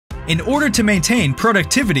In order to maintain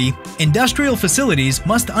productivity, industrial facilities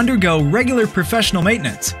must undergo regular professional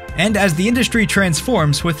maintenance. And as the industry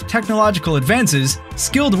transforms with technological advances,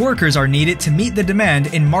 skilled workers are needed to meet the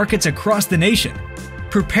demand in markets across the nation.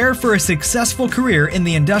 Prepare for a successful career in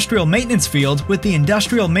the industrial maintenance field with the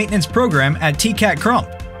Industrial Maintenance Program at TCAT Crump.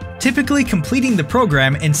 Typically completing the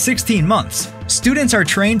program in 16 months, students are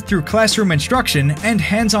trained through classroom instruction and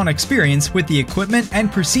hands-on experience with the equipment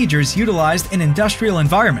and procedures utilized in industrial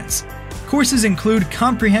environments. Courses include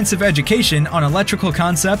comprehensive education on electrical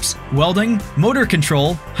concepts, welding, motor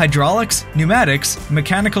control, hydraulics, pneumatics,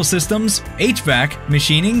 mechanical systems, HVAC,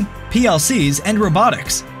 machining, PLCs, and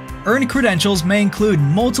robotics. Earned credentials may include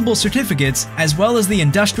multiple certificates as well as the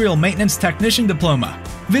Industrial Maintenance Technician Diploma.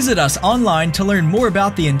 Visit us online to learn more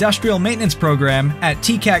about the Industrial Maintenance Program at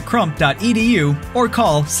tcatcrump.edu or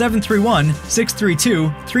call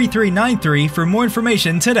 731-632-3393 for more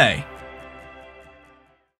information today.